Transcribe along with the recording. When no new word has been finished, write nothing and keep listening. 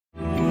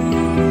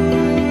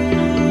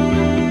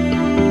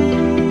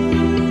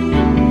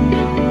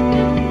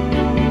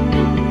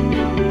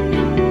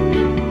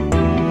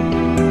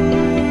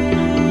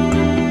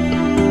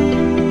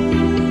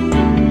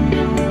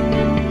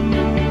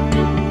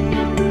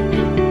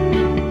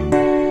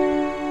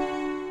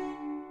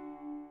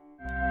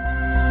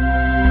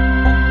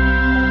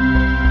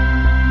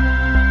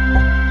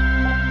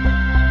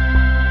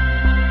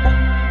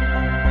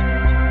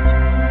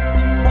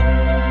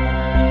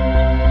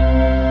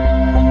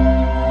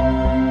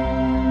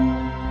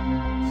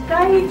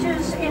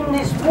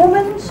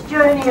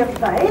journey of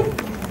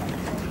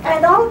faith,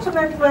 and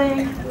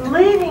ultimately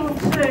leading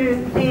to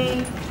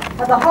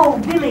the whole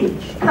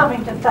village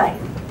coming to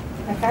faith.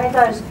 Okay,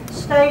 those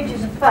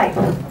stages of faith.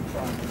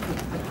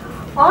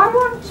 I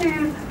want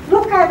to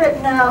look at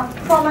it now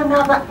from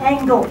another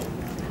angle,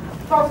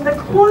 from the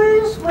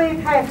clues we've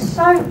had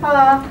so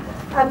far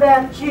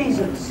about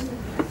Jesus.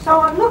 So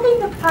I'm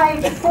looking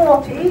at page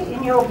 40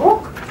 in your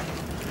book.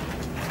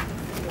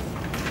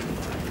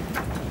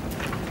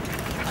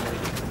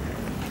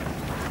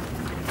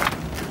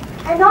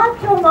 And I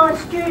tell my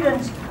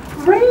students,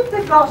 read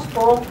the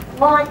Gospel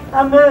like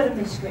a murder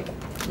mystery.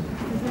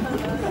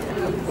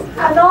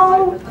 An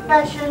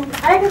old-fashioned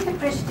Agatha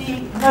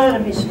Christie murder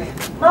mystery.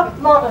 Not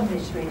modern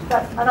mysteries,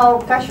 but an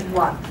old-fashioned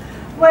one.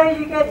 Where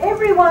you get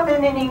everyone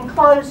in an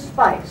enclosed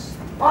space,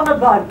 on a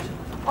boat,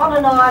 on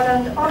an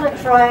island, on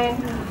a train,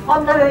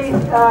 on the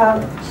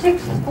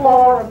 6th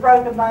floor of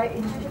Broken Bay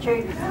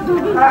Institute.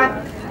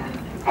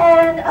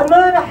 And a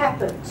murder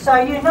happens. So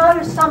you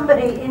know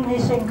somebody in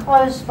this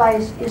enclosed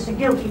space is a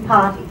guilty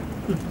party.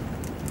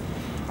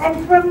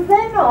 And from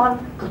then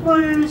on,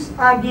 clues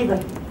are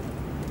given.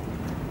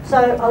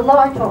 So a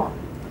light on,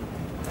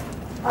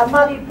 a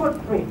muddy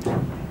footprint,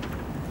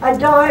 a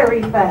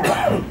diary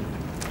found.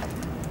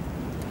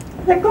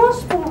 The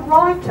Gospel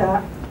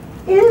writer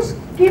is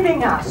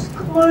giving us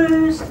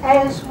clues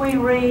as we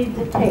read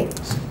the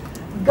text,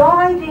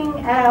 guiding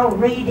our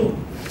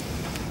reading.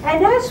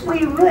 And as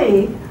we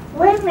read,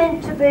 we're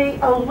meant to be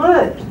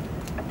alert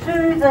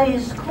to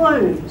these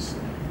clues,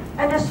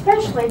 and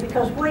especially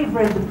because we've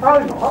read the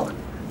prologue.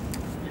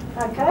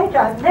 Okay,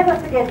 don't never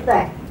forget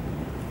that.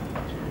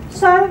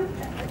 So,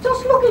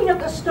 just looking at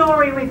the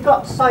story we've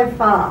got so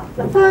far,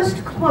 the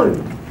first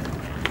clue.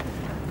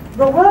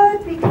 The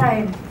Word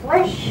became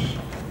flesh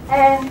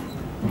and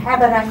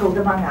tabernacled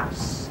among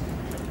us.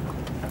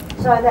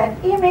 So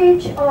that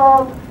image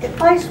of the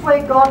place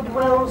where God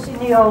dwells in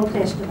the Old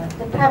Testament,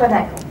 the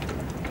tabernacle.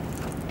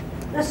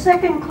 The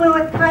second clue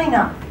at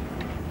Cana.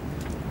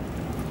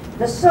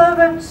 The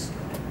servants,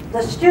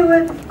 the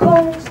steward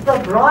calls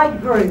the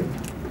bridegroom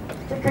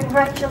to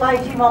congratulate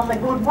him on the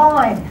good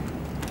wine.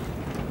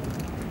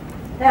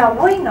 Now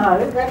we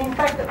know that in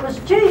fact it was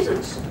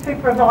Jesus who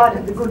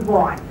provided the good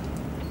wine.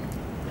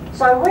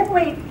 So when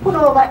we put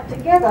all that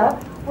together,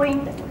 we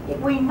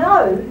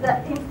know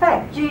that in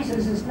fact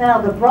Jesus is now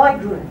the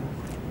bridegroom.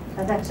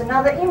 So that's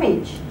another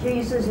image.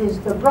 Jesus is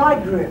the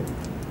bridegroom.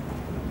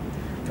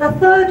 The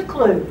third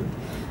clue,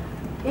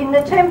 in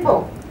the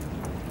temple,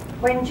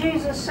 when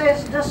Jesus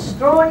says,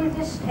 destroy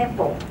this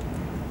temple,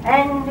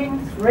 and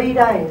in 3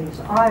 days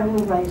I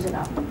will raise it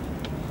up.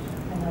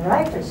 And the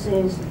narrator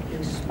says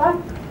he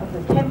spoke of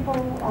the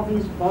temple of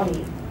his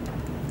body.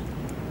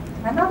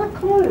 Another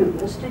clue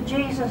as to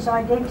Jesus'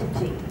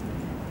 identity: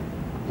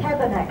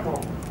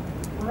 tabernacle,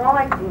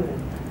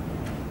 bridegroom,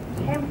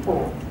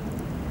 temple.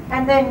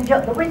 And then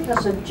the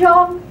witness of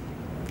John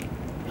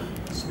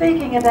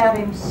speaking about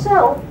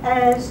himself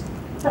as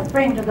the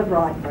friend of the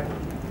bridegroom,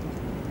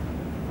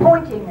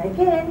 pointing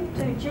again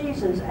to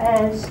Jesus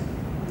as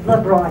the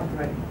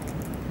bridegroom.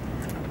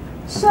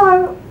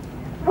 So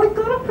we've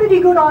got a pretty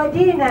good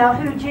idea now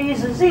who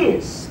Jesus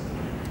is.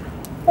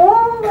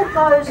 All of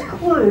those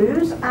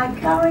clues are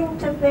going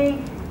to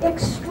be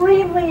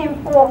extremely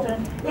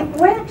important if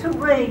we're to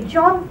read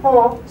John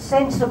 4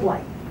 sensibly.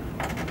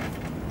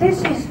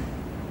 This is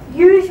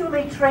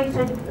usually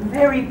treated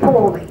very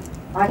poorly,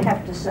 I'd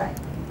have to say.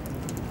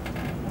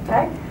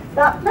 Okay?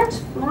 But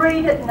let's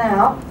read it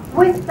now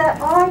with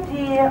that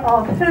idea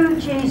of who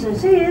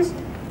Jesus is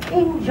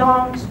in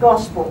John's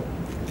Gospel.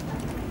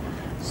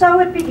 So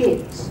it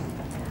begins.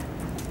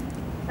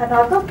 And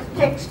I've got the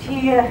text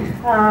here,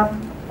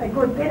 a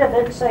good bit of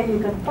it, so you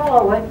can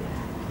follow it.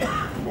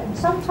 And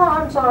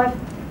sometimes I've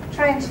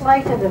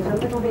translated it a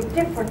little bit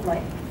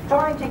differently,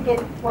 trying to get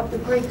what the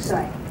Greek's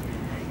saying.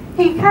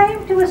 He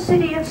came to a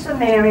city of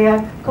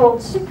Samaria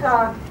called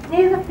Sychar,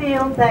 near the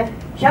field that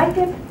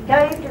Jacob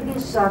gave to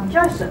his son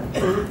Joseph.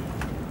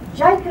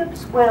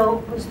 Jacob's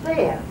well was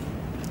there.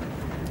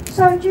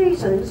 So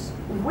Jesus,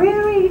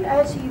 wearied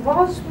as he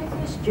was with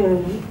his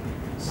journey,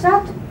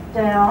 sat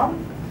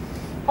down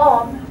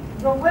on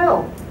the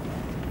well.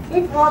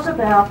 It was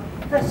about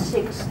the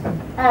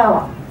 6th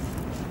hour.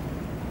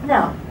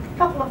 Now, a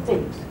couple of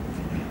things.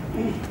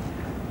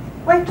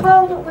 We're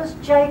told it was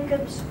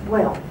Jacob's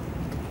well.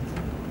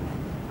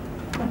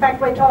 In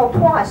fact, we're told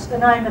twice the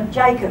name of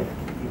Jacob.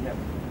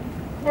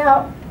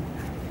 Now,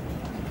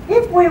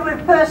 if we were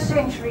first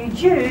century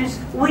Jews,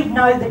 we'd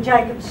know the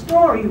Jacob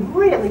story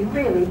really,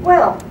 really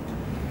well.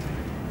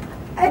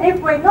 And if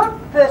we're not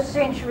first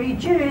century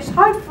Jews,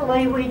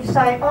 hopefully we'd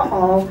say,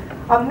 uh-oh,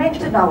 I meant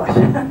to know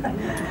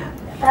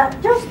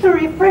it. Just to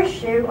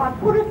refresh you, I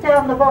put it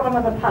down the bottom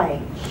of the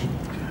page.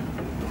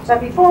 So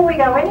before we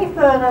go any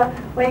further,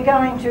 we're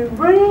going to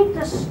read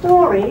the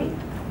story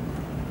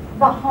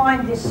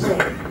behind this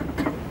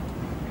scene.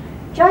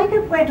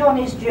 Jacob went on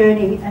his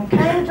journey and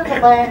came to the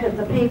land of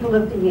the people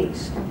of the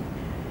east.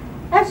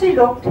 As he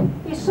looked,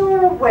 he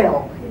saw a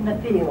well in the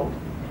field.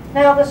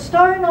 Now the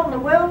stone on the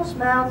well's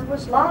mouth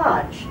was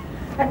large,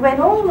 And when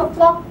all the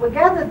flock were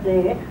gathered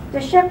there,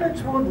 the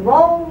shepherds would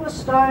roll the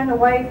stone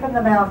away from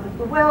the mouth of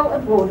the well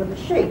and water the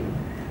sheep.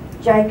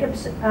 Jacob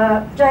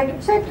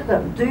said to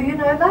them, "Do you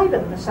know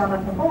Laban, the son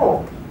of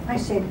Nahor?" They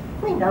said,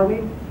 "We know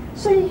him.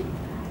 See,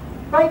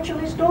 Rachel,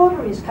 his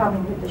daughter, is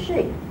coming with the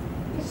sheep."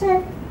 He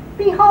said,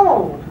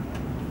 "Behold,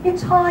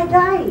 it's high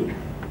day."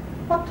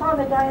 What time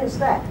of day is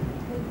that?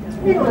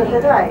 Middle of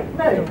the day.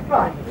 No,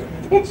 right.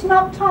 It's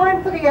not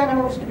time for the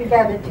animals to be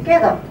gathered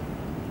together.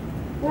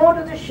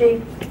 Water the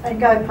sheep and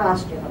go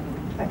pasture them.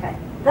 Okay,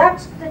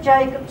 that's the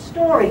Jacob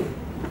story.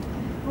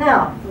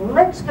 Now,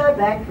 let's go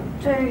back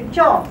to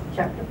John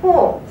chapter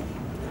 4,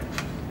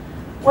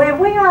 where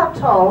we are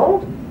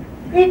told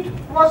it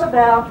was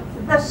about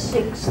the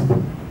 6th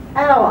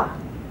hour.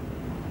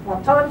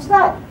 What time's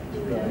that?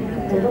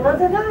 Middle of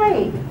the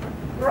day.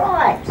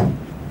 Right.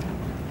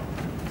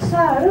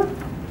 So,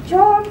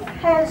 John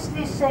has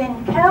this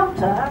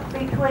encounter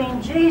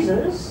between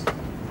Jesus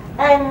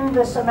and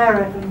the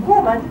Samaritan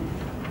woman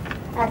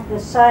at the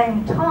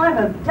same time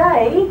of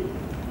day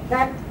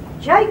that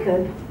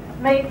Jacob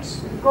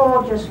meets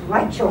gorgeous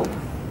Rachel.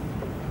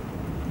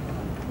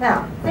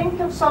 Now, think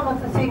of some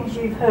of the things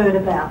you've heard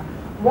about.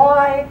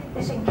 Why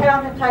this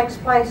encounter takes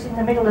place in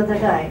the middle of the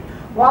day.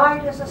 Why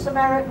does the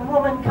Samaritan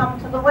woman come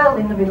to the well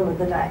in the middle of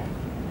the day?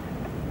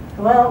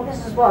 Well,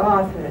 this is what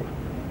I've heard.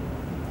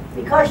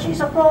 Because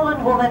she's a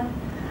fallen woman,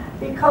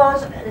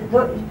 because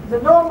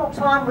the normal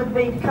time would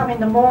be to come in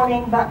the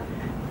morning, but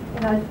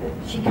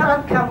she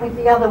can't come with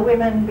the other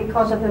women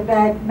because of a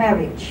bad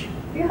marriage.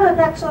 Have you heard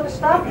that sort of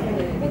stuff?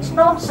 It's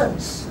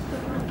nonsense,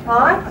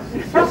 right?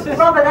 Just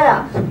rub it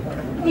out,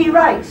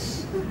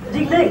 erase,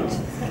 delete.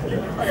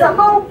 The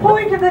whole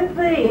point of it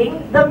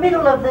being the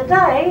middle of the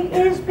day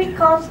is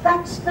because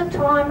that's the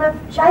time of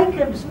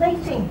Jacob's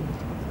meeting.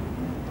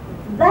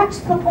 That's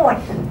the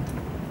point.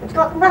 It's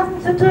got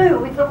nothing to do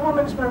with the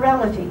woman's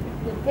morality.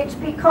 It's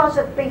because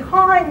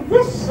behind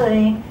this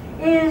scene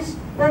is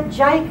the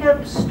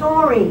Jacob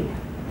story.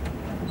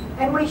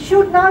 And we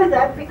should know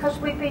that because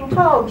we've been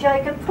told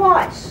Jacob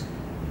twice.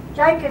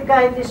 Jacob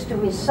gave this to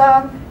his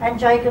son and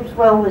Jacob's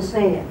well was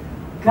there.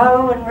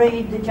 Go and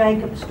read the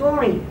Jacob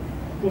story.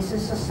 This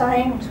is the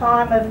same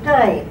time of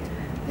day.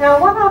 Now,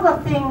 one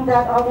other thing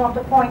that I want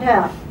to point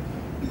out.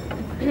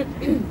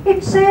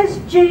 It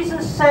says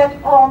Jesus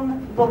sat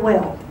on the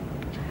well.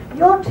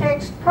 Your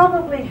text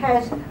probably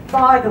has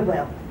by the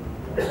well.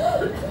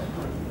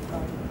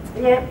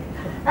 Yeah,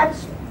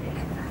 that's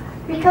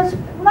because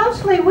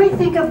mostly we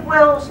think of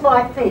wells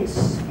like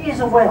this. Here's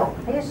a well.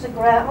 Here's the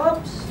ground.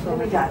 Oops, there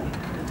we go.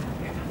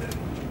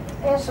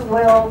 There's a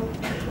well.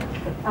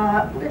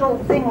 Little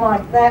thing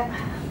like that.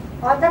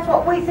 That's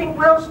what we think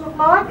wells look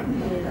like.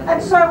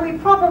 And so we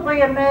probably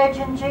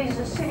imagine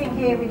Jesus sitting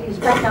here with his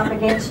back up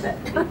against it.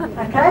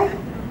 Okay?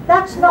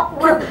 That's not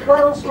what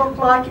wells look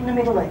like in the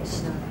Middle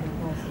East.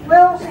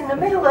 Wells in the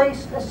Middle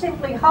East are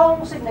simply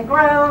holes in the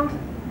ground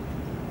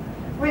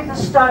with a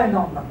stone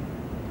on them.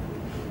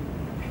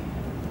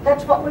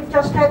 That's what we've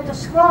just had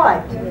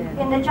described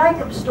in the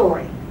Jacob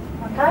story.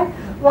 Okay?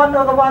 One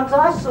of the ones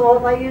I saw,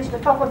 they used the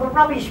top of a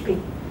rubbish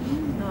bin.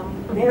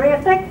 Very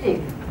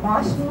effective,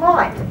 nice and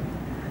light.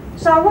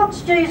 So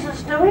what's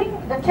Jesus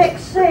doing? The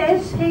text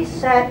says he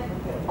sat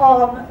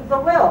on the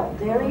well.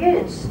 There he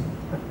is.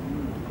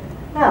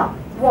 Now,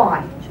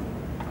 why?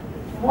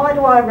 Why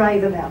do I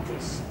rave about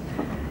this?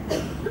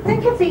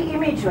 Think of the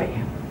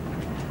imagery.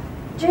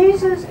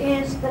 Jesus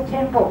is the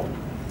temple.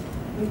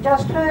 We've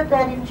just heard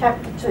that in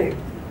chapter 2.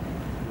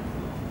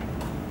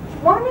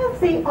 One of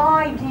the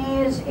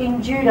ideas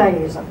in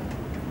Judaism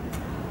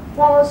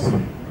was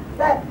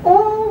that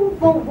all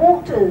the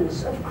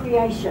waters of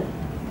creation,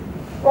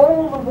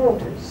 all the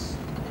waters,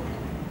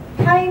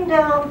 came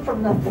down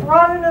from the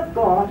throne of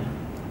God,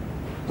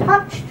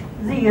 touched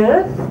the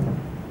earth,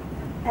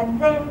 and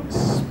then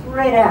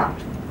spread out.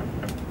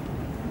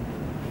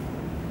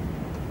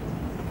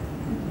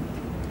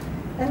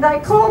 And they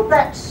called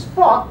that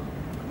spot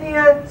the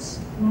earth's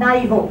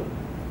navel,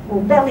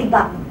 or belly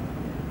button,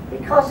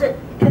 because it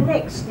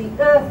connects the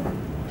earth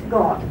to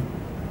God.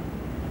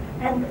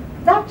 And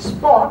that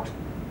spot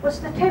was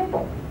the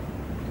temple.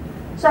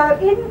 So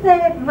in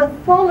their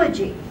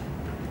mythology,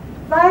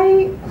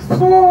 they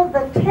saw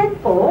the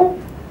temple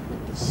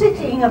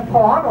sitting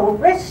upon or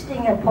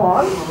resting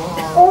upon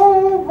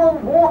all the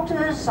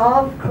waters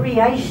of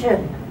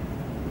creation.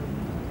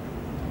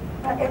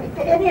 If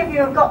any of you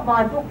have got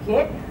my book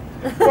yet,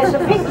 there's a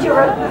picture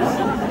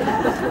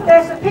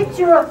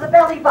of the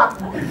belly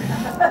button.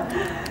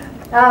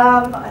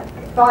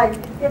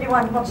 If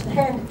anyone wants to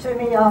hand it to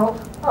me,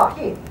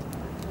 here,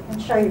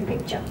 and show you a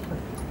picture.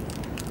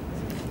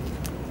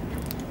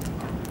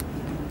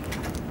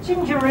 It's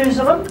in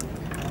Jerusalem.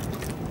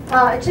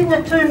 It's in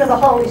the tomb of the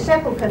Holy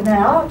Sepulchre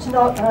now. It's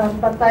not,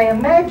 but they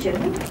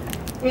imagine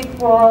it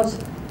was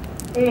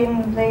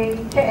in the,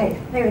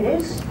 there it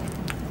is,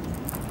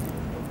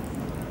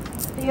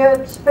 the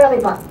earth's belly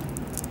button,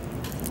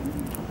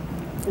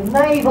 the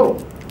navel,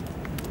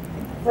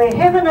 where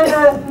heaven and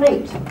earth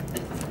meet.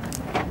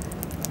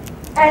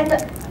 And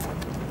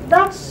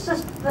that's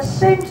the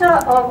centre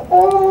of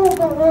all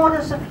the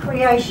waters of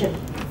creation,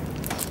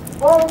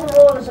 all the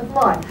waters of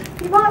life.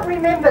 You might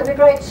remember the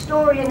great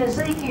story in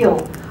Ezekiel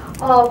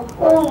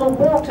of all the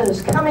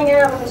waters coming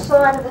out of the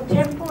side of the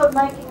temple and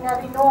making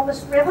that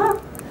enormous river.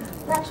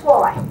 That's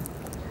why.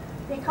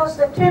 Because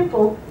the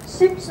temple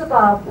sits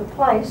above the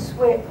place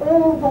where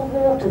all the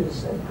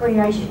waters of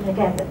creation are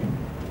gathered.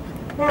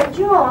 Now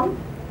John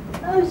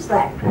knows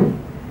that.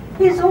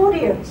 His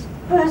audience,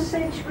 first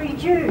century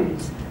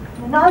Jews,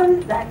 know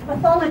that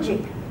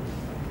mythology.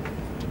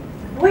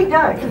 We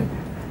don't.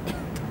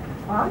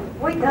 Right?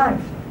 We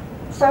don't.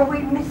 So we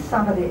miss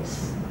some of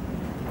this.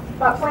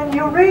 But when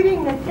you're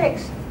reading the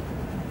text,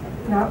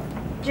 you know,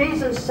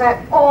 Jesus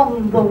sat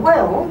on the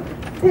well,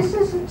 this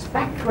is its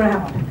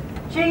background.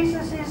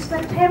 Jesus is the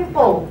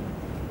temple,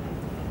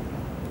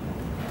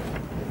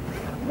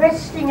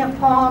 resting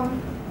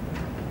upon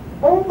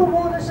all the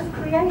waters of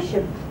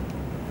creation.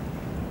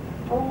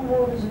 All the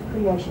waters of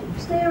creation.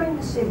 It's there in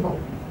the symbol.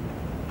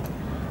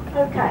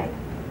 Okay.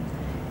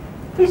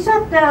 He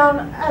sat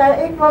down,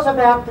 it was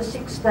about the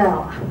 6th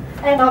hour,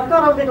 and I've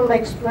got a little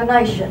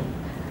explanation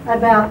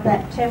about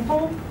that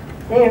temple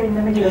there in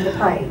the middle of the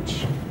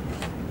page.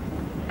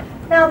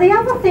 Now the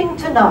other thing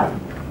to know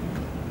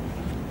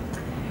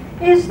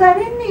is that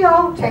in the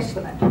Old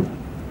Testament,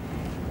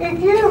 if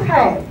you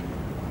had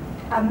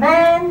a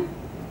man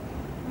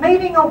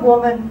meeting a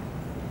woman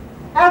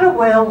at a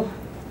well,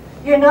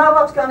 you know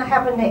what's going to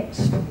happen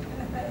next.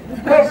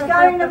 There's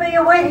going to be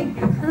a wedding.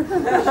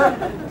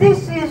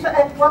 This is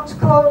what's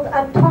called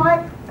a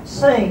type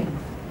scene.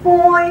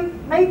 Boy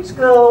meets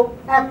girl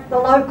at the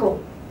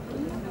local.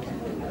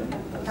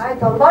 Okay,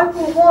 the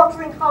local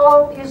watering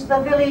hole is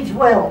the village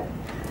well.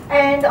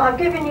 And I've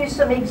given you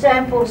some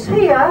examples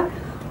here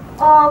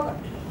of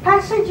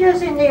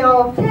passages in the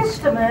Old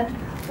Testament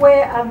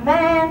where a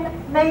man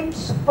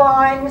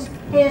finds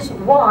his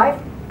wife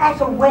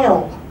at a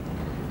well.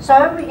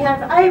 So we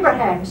have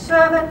Abraham's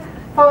servant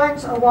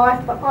finds a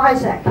wife for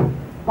Isaac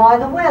by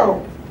the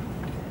well.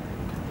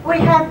 We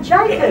have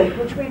Jacob,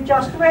 which we've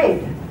just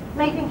read,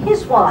 meeting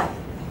his wife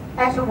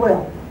at a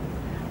well.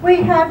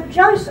 We have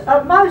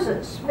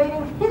Moses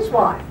meeting his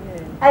wife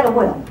at a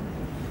well.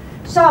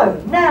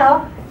 So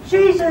now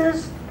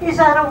Jesus is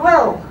at a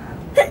well.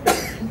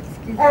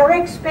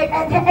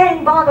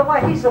 And by the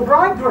way, he's the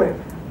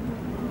bridegroom.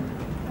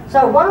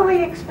 So what are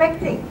we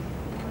expecting?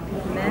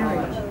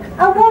 Marriage.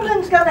 A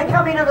woman's going to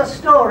come into the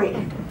story.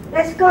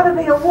 There's got to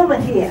be a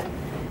woman here.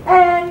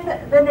 And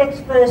the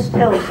next verse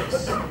tells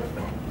us.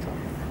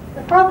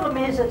 The problem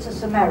is it's a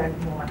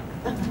Samaritan woman.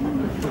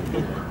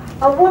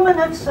 A woman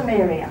of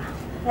Samaria.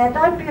 Now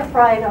don't be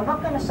afraid, I'm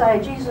not going to say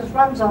Jesus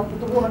runs off with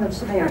the woman of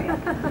Samaria.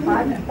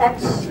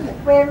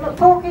 Right? We're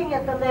talking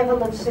at the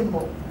level of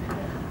symbol.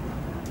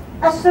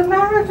 A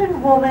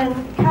Samaritan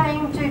woman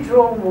came to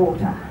draw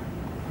water.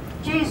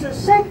 Jesus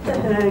said to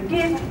her,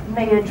 "Give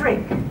me a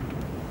drink."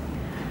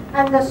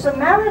 And the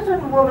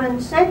Samaritan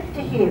woman said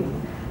to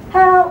him,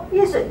 "How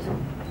is it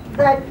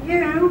that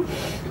you,"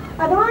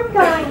 and I'm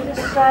going to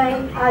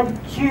say a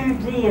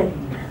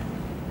Judean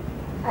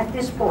at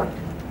this point,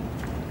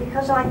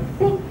 because I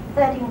think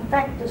that in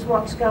fact is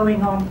what's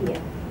going on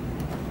here.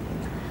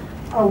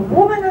 A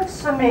woman of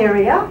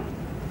Samaria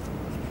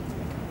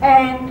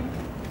and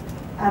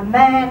a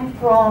man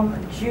from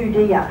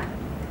Judea.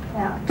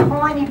 Now, a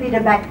tiny bit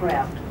of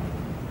background.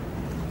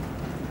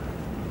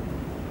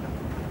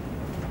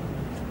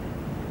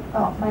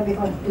 Oh, maybe if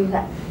I do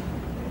that.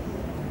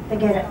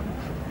 Forget it.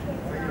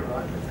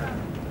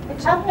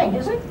 It's happening,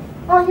 is it?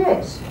 Oh,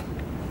 yes.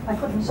 I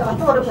couldn't say. I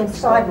thought it went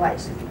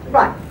sideways.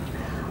 Right.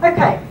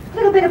 Okay, a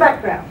little bit of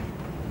background.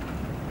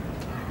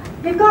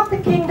 You've got the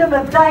kingdom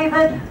of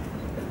David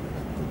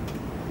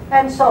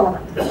and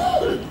Solomon.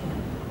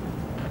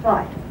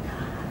 Right.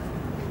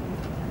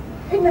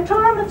 In the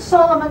time of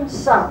Solomon's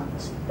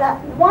sons,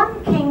 that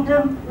one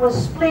kingdom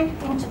was split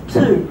into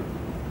two.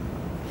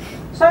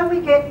 So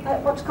we get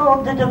what's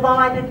called the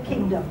divided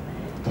kingdom.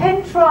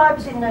 10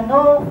 tribes in the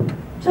north,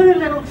 2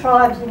 little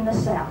tribes in the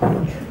south.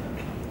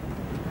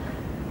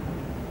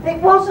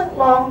 It wasn't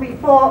long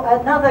before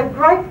another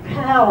great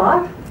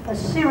power,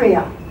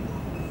 Assyria,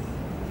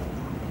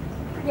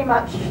 pretty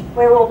much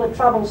where all the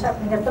trouble's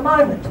happening at the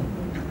moment.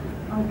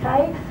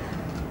 Okay?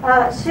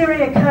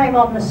 Syria came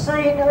on the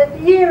scene, the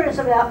year is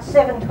about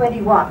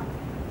 721.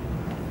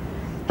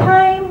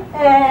 Came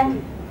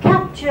and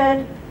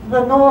captured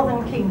the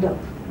northern kingdom.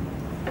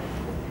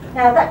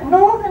 Now that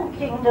northern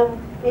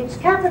kingdom, its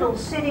capital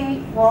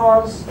city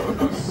was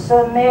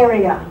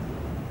Samaria.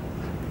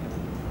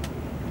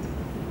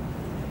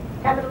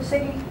 Capital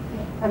city,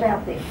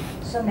 about there,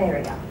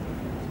 Samaria.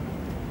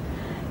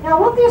 Now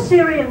what the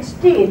Assyrians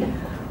did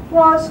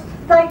was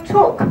they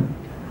took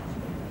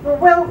the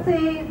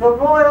wealthy, the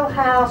royal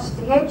house,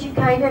 the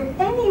educated,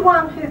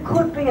 anyone who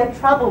could be a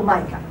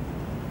troublemaker.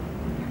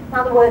 In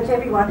other words,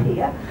 everyone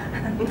here.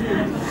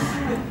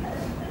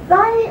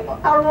 They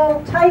are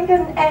all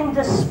taken and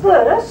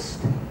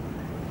dispersed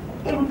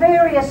in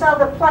various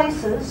other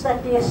places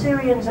that the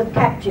Assyrians have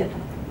captured.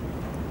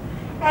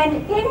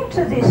 And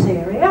into this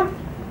area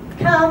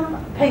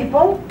come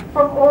people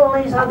from all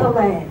these other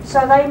lands.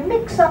 So they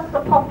mix up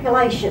the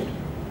population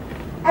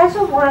as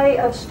a way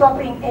of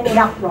stopping any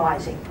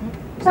uprising.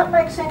 Does that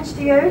make sense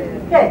to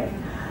you? Yeah.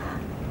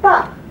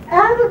 But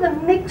out of the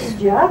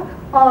mixture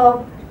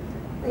of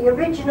the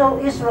original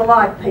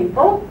Israelite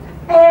people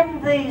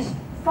and these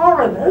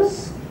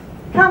foreigners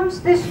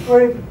comes this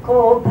group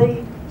called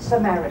the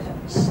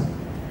Samaritans.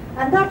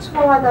 And that's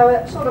why they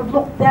were sort of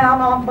looked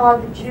down on by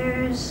the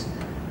Jews,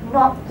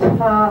 not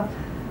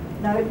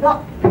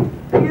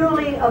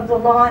purely of the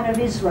line of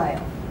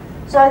Israel.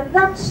 So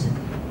that's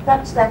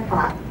that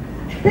part.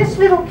 This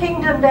little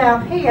kingdom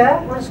down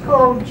here was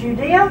called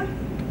Judea,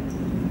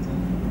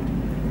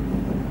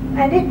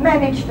 and it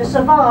managed to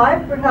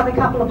survive for another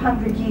couple of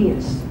 100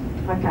 years.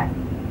 Okay.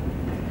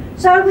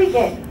 So we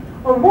get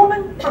a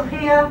woman from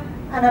here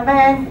and a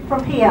man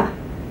from here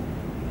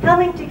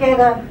coming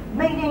together,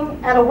 meeting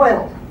at a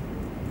well.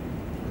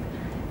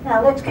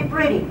 Now let's keep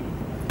reading.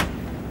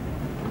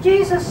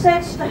 Jesus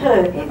says to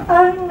her, "If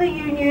only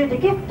you knew the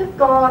gift of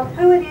God,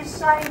 who it is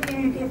saying to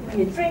you, 'Give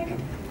me a drink,'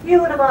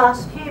 you would have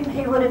asked him,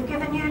 he would have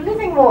given you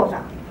living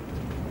water."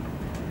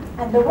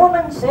 And the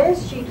woman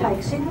says, she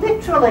takes him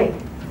literally,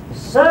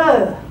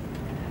 "Sir,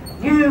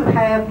 you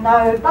have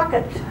no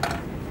bucket,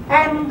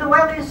 and the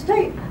well is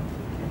deep.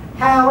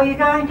 How are you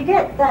going to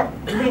get that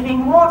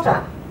living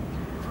water?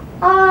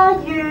 Are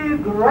you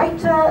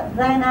greater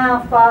than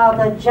our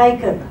father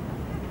Jacob?"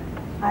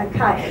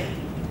 Okay.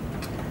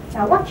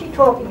 Now what's she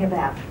talking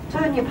about?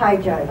 Turn your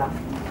page over.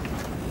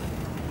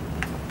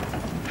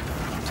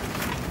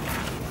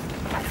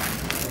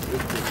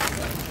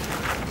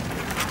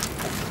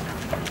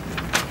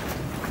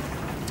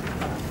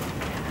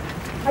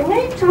 I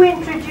need to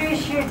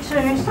introduce you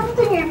to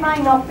something you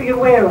may not be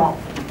aware of.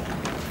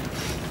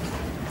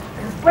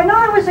 When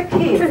I was a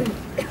kid,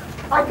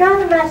 I'd go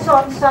to Mass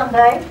on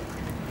Sunday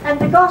and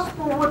the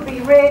Gospel would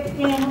be read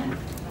in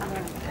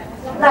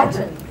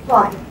Latin,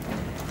 right?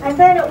 And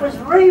then it was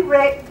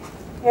reread,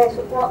 yes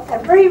it was,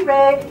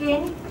 reread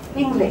in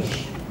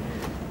English.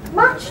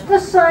 Much the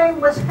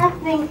same was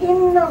happening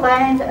in the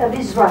land of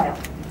Israel.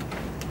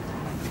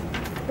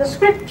 The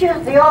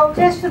scriptures, the Old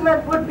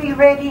Testament, would be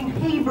read in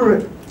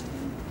Hebrew.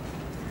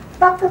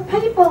 But the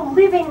people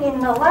living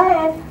in the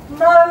land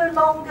no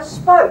longer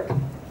spoke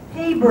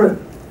Hebrew.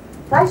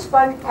 They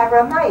spoke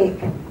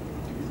Aramaic.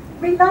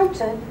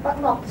 Related, but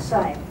not the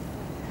same.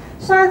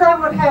 So they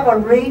would have a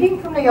reading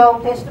from the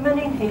Old Testament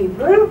in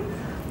Hebrew,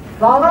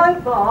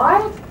 followed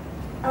by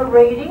a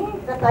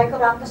reading that they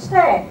could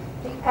understand,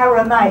 the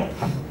Aramaic.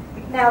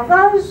 Now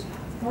those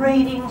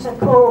readings are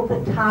called the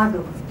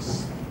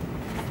Targums.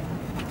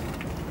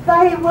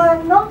 They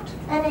were not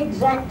an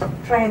exact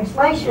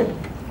translation.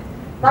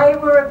 They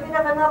were a bit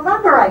of an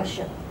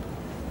elaboration,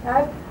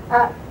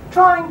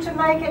 trying to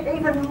make it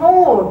even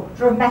more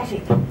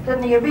dramatic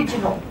than the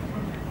original.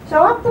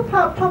 So up the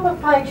top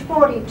of page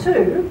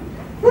 42,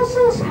 this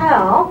is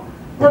how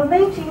the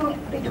meeting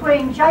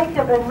between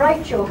Jacob and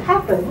Rachel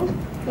happened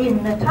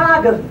in the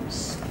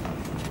Targums.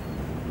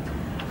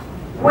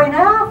 When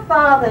our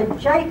father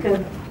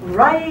Jacob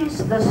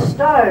raised the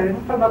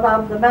stone from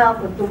above the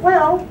mouth of the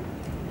well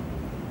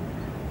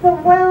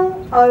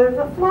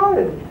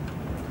overflowed,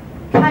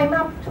 came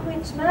up to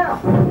its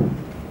mouth.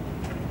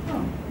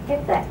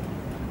 Get that?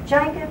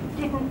 Jacob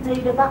didn't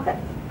need a bucket.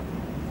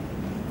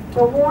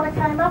 The water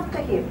came up to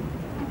him.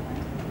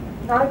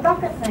 No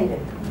bucket needed.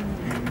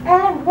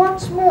 And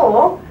what's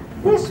more,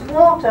 this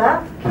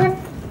water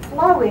kept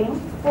flowing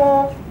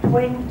for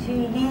 20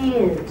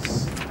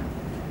 years.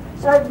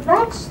 So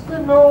that's the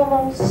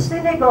normal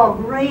synagogue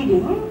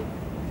reading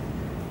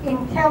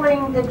in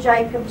telling the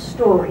Jacob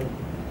story.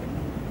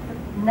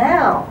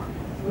 Now,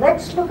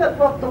 let's look at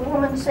what the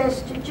woman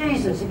says to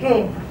Jesus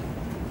again.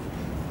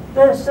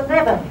 Verse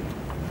 11.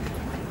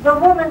 The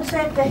woman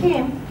said to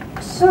him,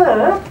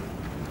 "Sir,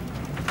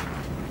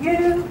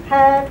 you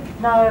have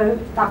no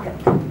bucket.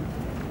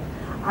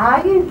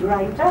 Are you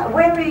greater?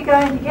 Where are you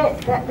going to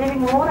get that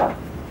living water?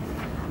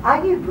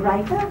 Are you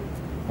greater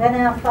than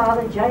our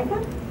father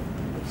Jacob?"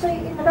 See,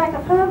 in the back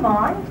of her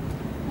mind,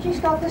 she's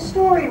got this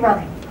story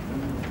running.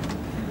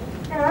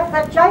 You know,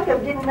 that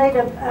Jacob didn't need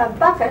a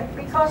bucket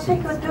because he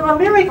could do a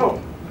miracle.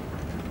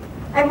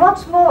 And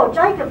what's more,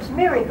 Jacob's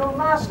miracle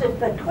lasted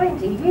for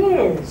 20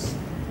 years.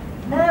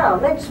 Now,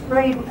 let's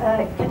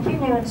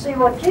continue and see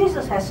what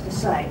Jesus has to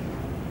say.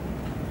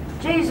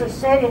 Jesus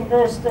said in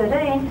verse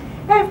 13,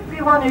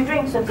 "Everyone who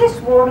drinks of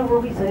this water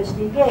will be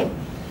thirsty again.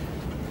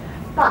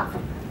 But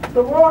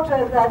the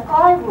water that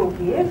I will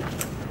give,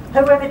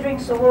 whoever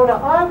drinks the water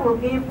I will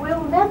give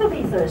will never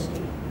be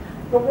thirsty.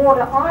 The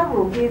water I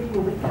will give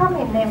will become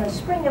in them a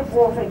spring of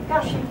water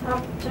gushing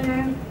up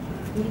to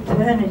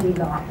eternity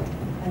life."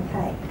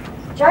 Okay.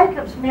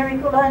 Jacob's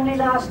miracle only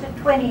lasted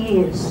 20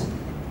 years.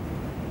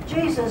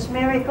 Jesus'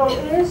 miracle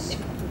is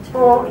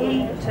for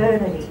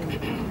eternity.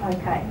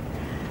 Okay.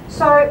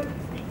 So,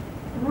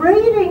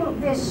 reading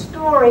this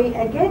story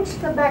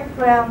against the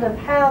background of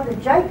how the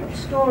Jacob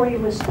story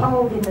was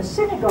told in the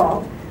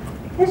synagogue,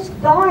 this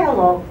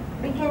dialogue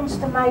begins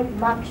to make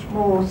much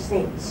more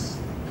sense.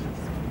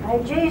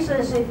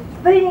 Jesus is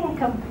being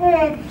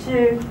compared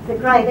to the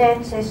great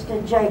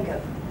ancestor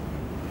Jacob.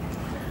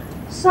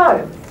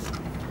 So,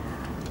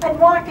 and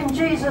why can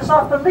Jesus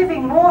offer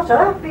living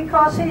water?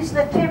 Because he's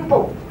the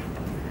temple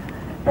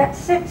that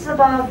sits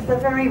above the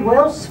very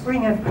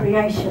wellspring of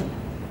creation,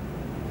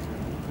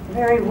 the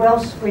very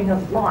wellspring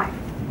of life.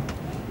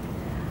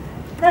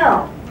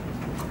 Now,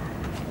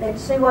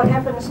 let's see what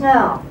happens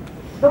now.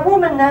 The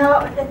woman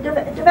now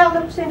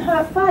develops in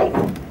her faith.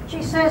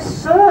 She says,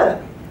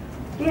 "Sir,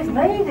 give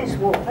me this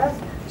water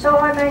so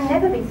I may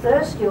never be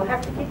thirsty or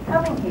have to keep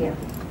coming here."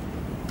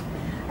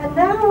 And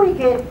now we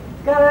get,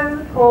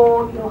 "Go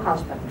call your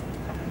husband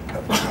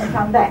and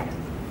come back."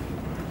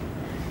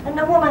 And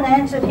the woman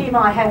answered him,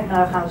 "I have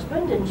no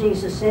husband." And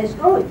Jesus says,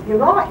 "Good, you're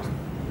right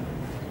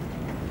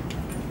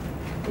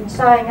in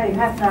saying you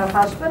have no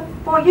husband,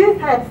 for you've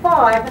had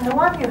 5 and the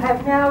one you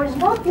have now is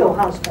not your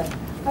husband."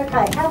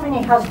 Okay, how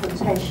many husbands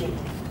has she?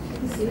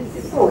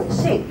 6. Good,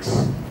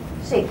 6.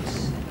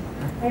 6.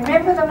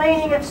 Remember the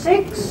meaning of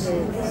 6?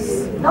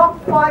 Yes.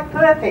 Not quite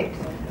perfect.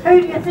 Who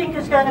do you think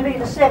is going to be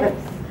the 7th?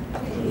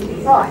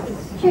 Right.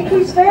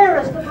 He's there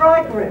as the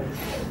bridegroom.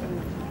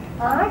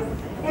 Alright?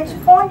 It's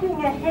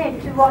pointing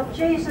ahead to what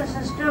Jesus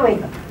is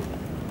doing.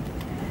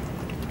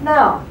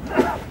 Now,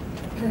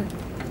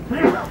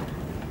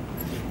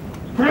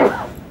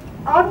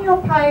 on your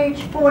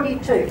page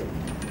 42,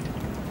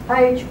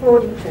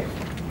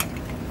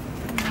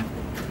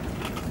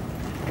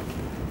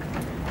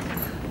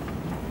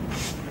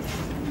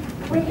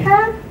 we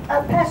have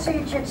a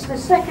passage, it's the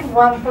second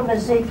one from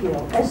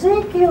Ezekiel.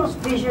 Ezekiel's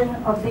vision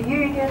of the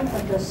union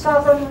of the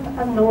southern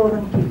and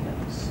northern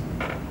kingdoms.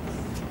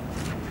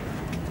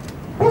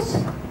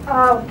 This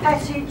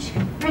passage,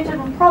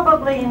 written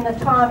probably in the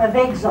time of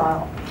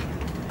exile,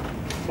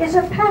 is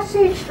a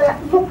passage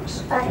that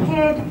looks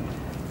ahead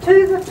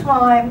to the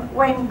time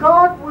when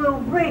God will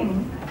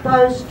bring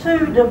those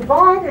 2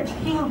 divided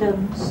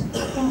kingdoms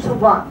into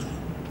one.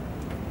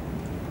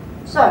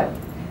 So,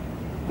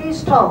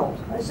 he's told,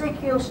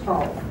 Ezekiel's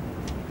told,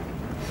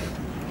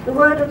 "The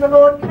word of the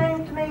Lord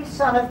came to me,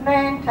 Son of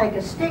man, take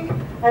a stick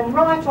and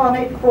write on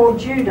it for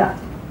Judah."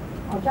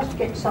 I'll just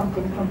get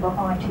something from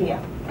behind here.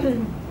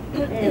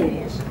 There he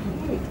is.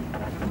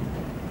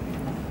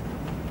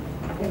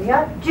 There we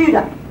go.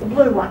 Judah, the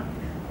blue one.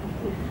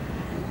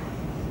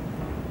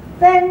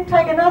 "Then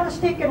take another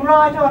stick and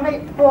write on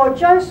it for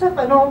Joseph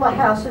and all the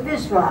house of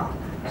Israel."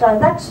 So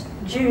that's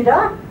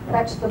Judah,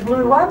 that's the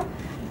blue one,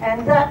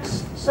 and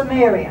that's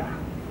Samaria.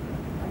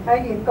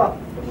 Okay, you've got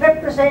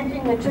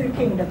representing the 2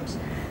 kingdoms.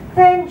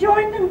 "Then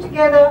join them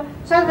together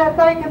so that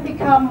they can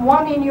become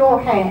one in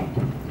your hand.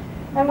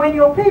 And when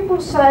your people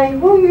say,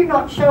 'Will you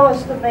not show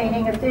us the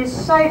meaning of this?'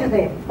 say to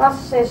them, 'Thus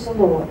says the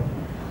Lord,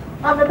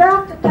 I'm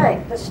about to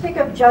take the stick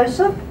of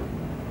Joseph,'"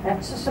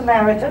 that's the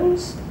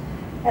Samaritans,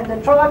 "and the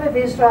tribe of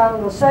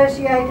Israel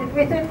associated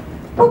with it,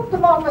 put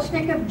them on the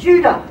stick of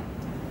Judah,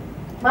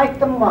 make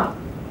them one,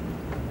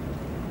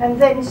 and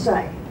then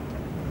say,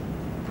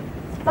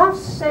 'Thus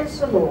says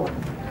the Lord,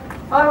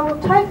 I will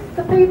take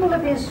the people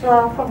of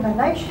Israel from the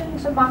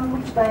nations among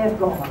which they have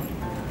gone.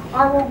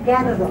 I will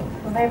gather them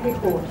from every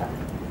quarter.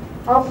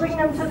 I'll bring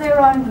them to their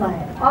own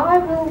land. I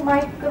will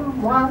make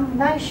them one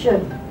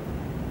nation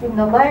in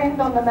the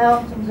land on the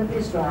mountains of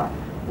Israel.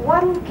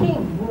 One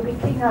king will be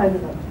king over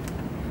them.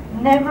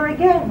 Never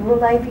again will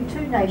they be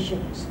 2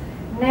 nations.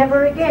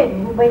 Never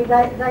again will they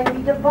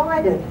be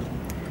divided.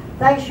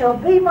 They shall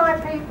be my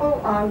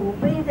people. I will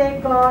be their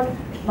God.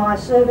 My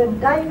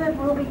servant David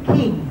will be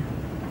king.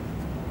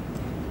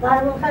 They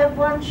will have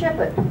one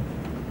shepherd.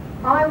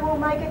 I will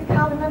make a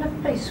covenant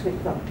of peace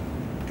with them."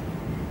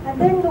 And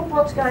then look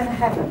what's going to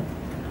happen.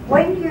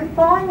 When you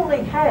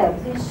finally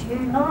have this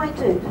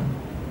united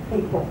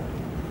people,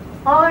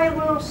 "I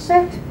will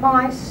set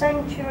my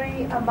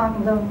sanctuary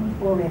among them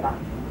forever.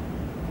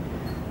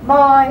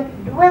 My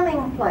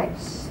dwelling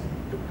place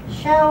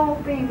shall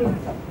be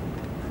with them.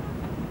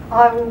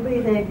 I will be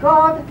their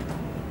God.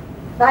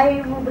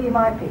 They will be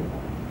my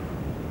people."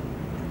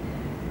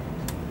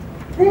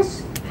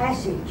 This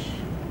passage,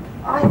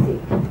 I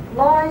think,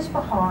 lies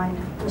behind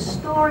the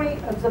story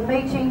of the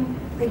meeting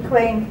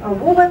between a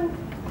woman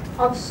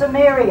of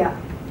Samaria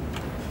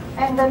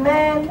and a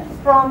man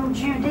from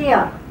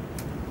Judea,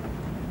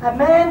 a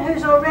man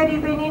who's already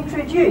been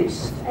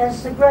introduced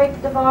as the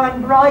great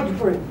divine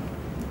bridegroom.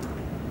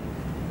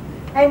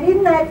 And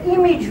in that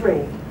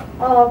imagery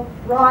of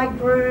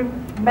bridegroom,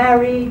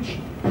 marriage,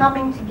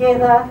 coming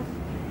together,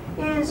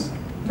 is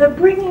the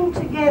bringing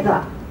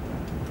together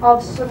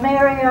of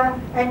Samaria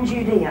and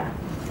Judea,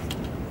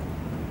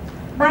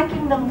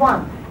 making them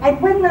one.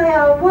 And when they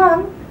are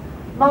one,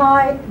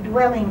 my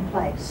dwelling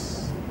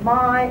place,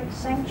 my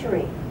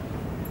sanctuary.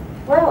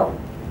 Well,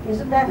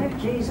 isn't that who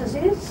Jesus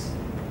is?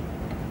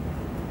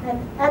 And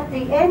at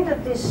the end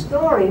of this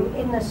story,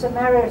 in the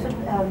Samaritan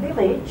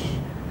village,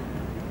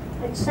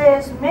 it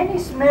says, "Many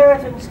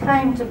Samaritans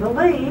came to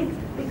believe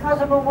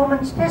because of a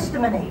woman's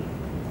testimony,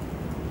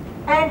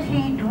 and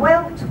he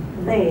dwelt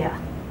there."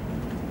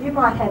 You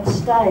might have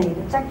stayed,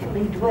 it's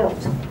actually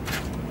dwelt.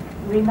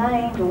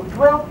 remained or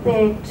dwelt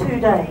there 2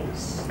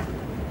 days.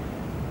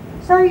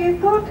 So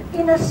you've got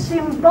in a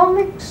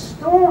symbolic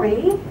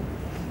story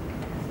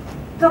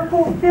the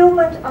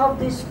fulfillment of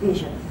this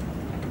vision.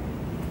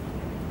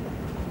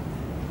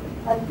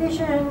 A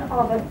vision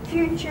of a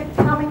future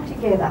coming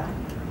together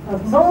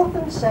of North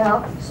and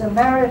South,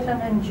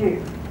 Samaritan and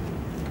Jew.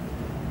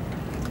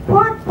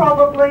 Quite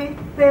probably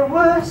there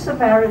were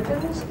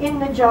Samaritans in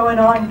the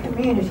Johannine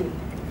community,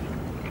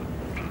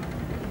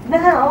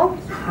 now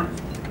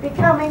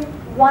becoming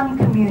one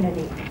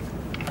community,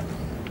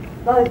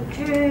 both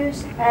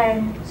Jews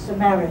and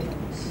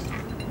Samaritans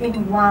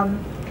in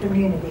one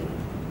community.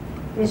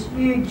 This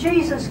new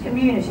Jesus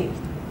community,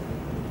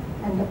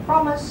 and the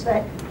promise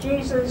that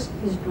Jesus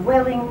is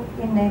dwelling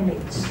in their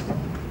midst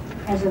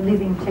as a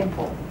living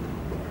temple.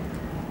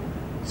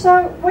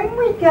 So when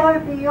we go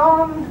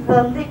beyond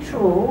the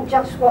literal,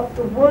 just what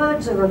the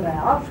words are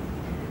about,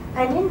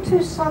 and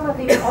into some of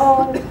the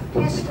Old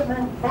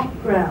Testament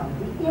background,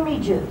 the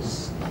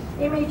images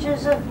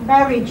of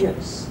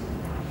marriages,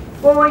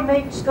 boy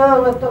meets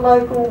girl at the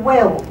local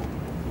well,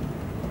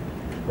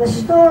 the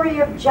story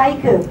of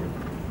Jacob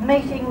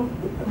meeting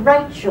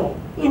Rachel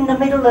in the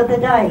middle of the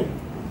day,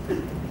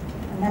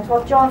 and that's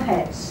what John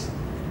has.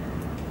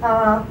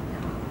 The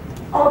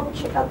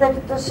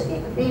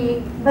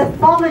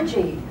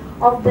mythology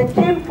of the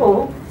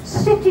temple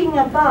sitting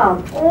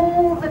above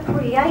all the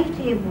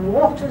creative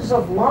waters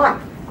of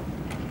life.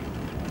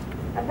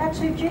 And that's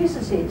who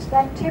Jesus is,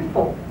 that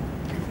temple.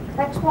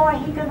 That's why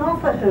he can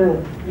offer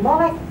her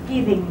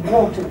life-giving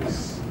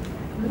waters,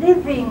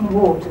 living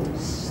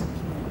waters.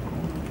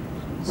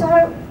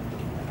 So,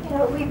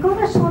 we've got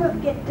to sort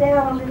of get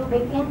down a little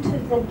bit into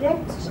the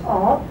depths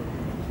of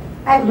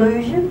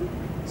allusion,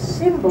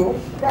 symbol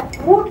that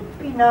would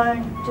be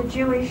known to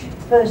Jewish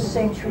first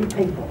century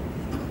people.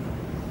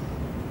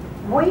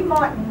 We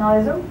mightn't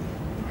know them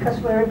because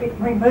we're a bit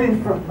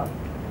removed from them,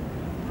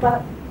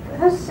 but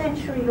first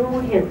century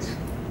audience,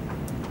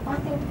 I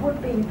think,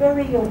 would be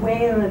very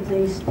aware of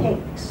these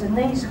texts and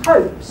these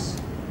hopes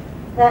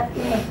that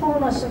in the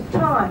fullness of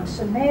time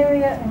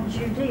Samaria and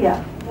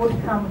Judea would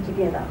come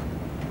together.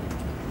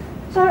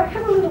 So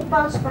have a little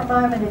buzz for a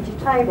moment at your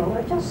table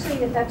and just see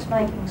if that's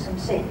making some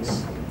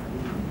sense.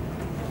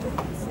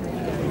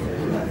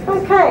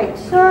 Okay,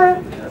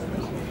 so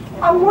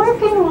I'm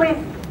working with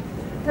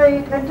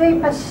the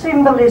deeper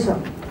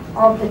symbolism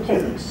of the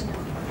text.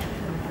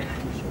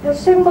 The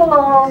symbol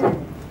of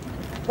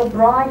the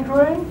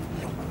bridegroom.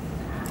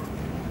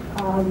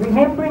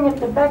 Remembering at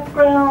the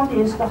background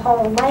is the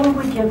whole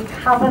language of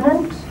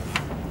covenant,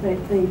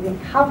 the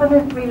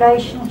covenant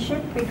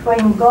relationship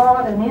between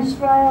God and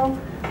Israel,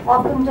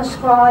 often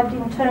described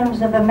in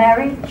terms of a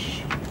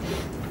marriage.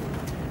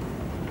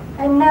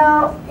 And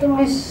now in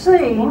this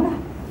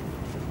scene,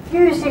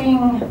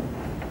 using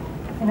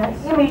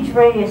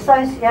imagery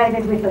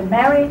associated with a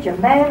marriage, a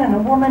man and a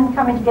woman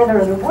coming together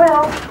at a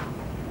well,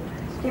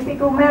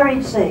 typical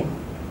marriage scene.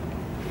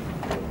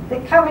 The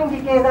coming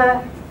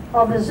together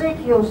of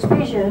Ezekiel's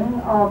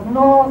vision of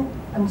north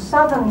and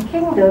southern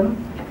kingdom,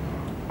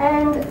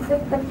 and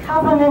the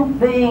covenant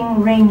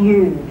being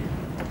renewed.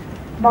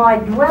 My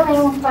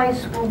dwelling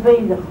place will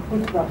be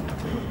with them.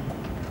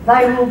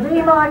 They will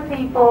be my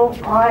people,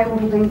 I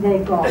will be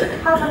their God.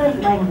 Covenant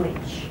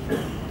language.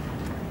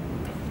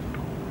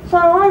 So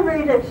I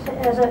read it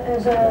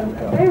as a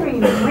very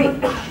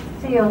rich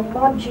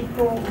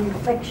theological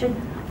reflection,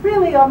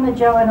 really on the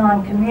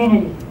Johannine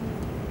community.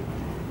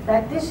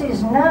 That this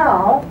is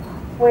now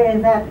where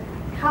that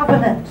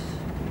covenant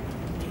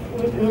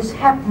is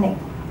happening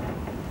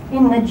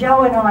in the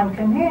Johannine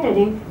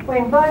community,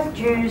 when both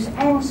Jews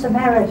and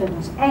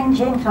Samaritans and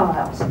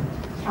Gentiles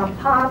are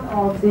part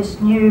of this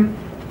new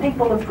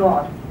people of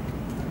God.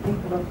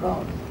 People of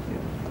God.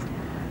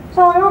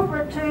 So I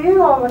offer it to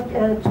you.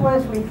 It's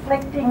worth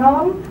reflecting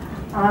on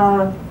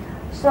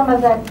some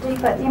of that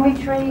deeper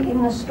imagery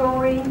in the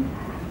story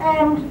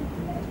and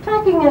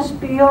taking us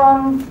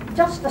beyond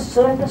just the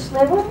surface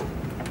level,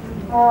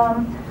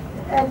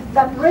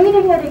 but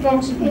reading it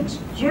against its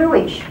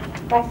Jewish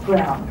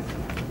background,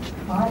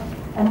 right?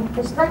 And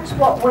because that's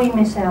what we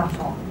miss out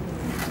on.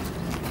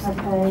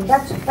 Okay,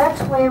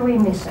 that's where we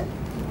miss it,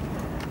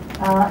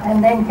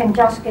 and then can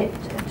just get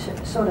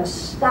sort of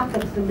stuck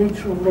at the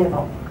literal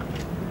level.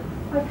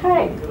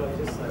 Okay. Could I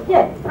just say?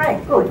 Yeah,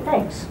 Frank. Good.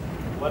 Thanks.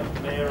 What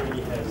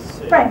Mary has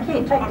said. Frank,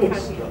 here, take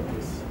this.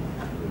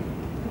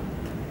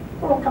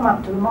 Or come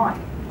up to the mic.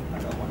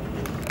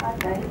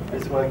 Okay. Is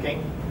this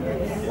working?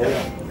 Yes.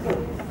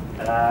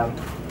 Yeah.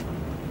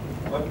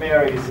 What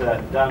Mary's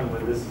done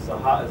with this is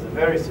a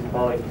very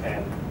symbolic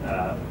and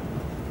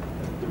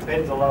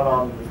depends a lot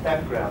on the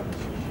background that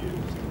she's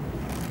used.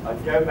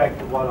 I'd go back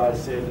to what I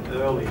said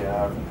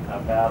earlier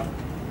about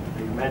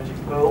the magic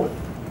pool,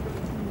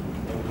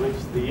 in which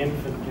the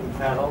infant can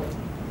paddle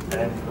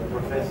and the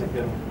professor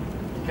can...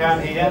 You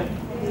can't hear?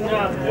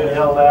 No.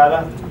 Yell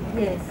louder?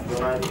 Yes. The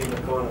lady in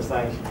the corner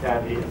saying she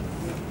can't hear.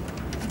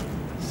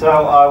 So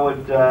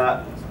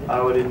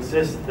I would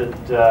insist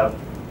that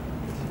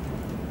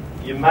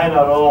you may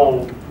not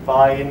all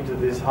buy into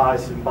this high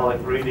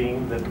symbolic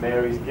reading that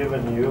Mary's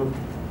given you,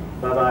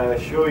 but I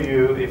assure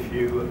you, if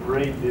you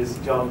read this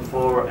John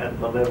 4 at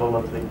the level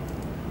of the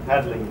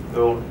paddling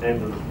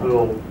end of the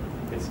pool,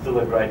 it's still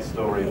a great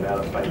story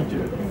about a faith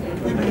journey.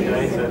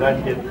 Okay, so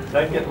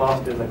don't get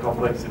lost in the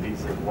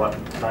complexities of what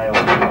may or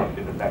may not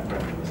be the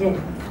background.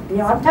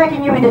 Yeah, I'm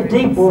taking you into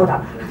deep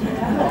water.